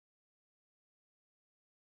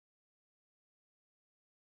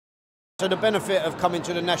So the benefit of coming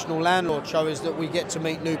to the National Landlord Show is that we get to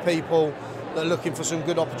meet new people that are looking for some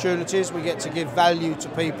good opportunities. We get to give value to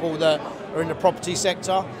people that are in the property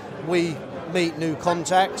sector. We meet new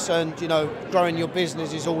contacts, and growing your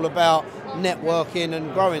business is all about networking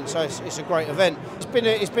and growing. So it's a great event.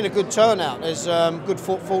 It's been a good turnout. There's good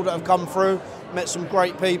footfall that have come through. Met some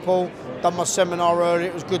great people. Done my seminar earlier.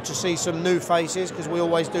 It was good to see some new faces because we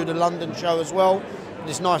always do the London show as well.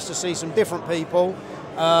 It's nice to see some different people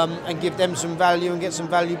and give them some value and get some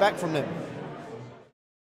value back from them.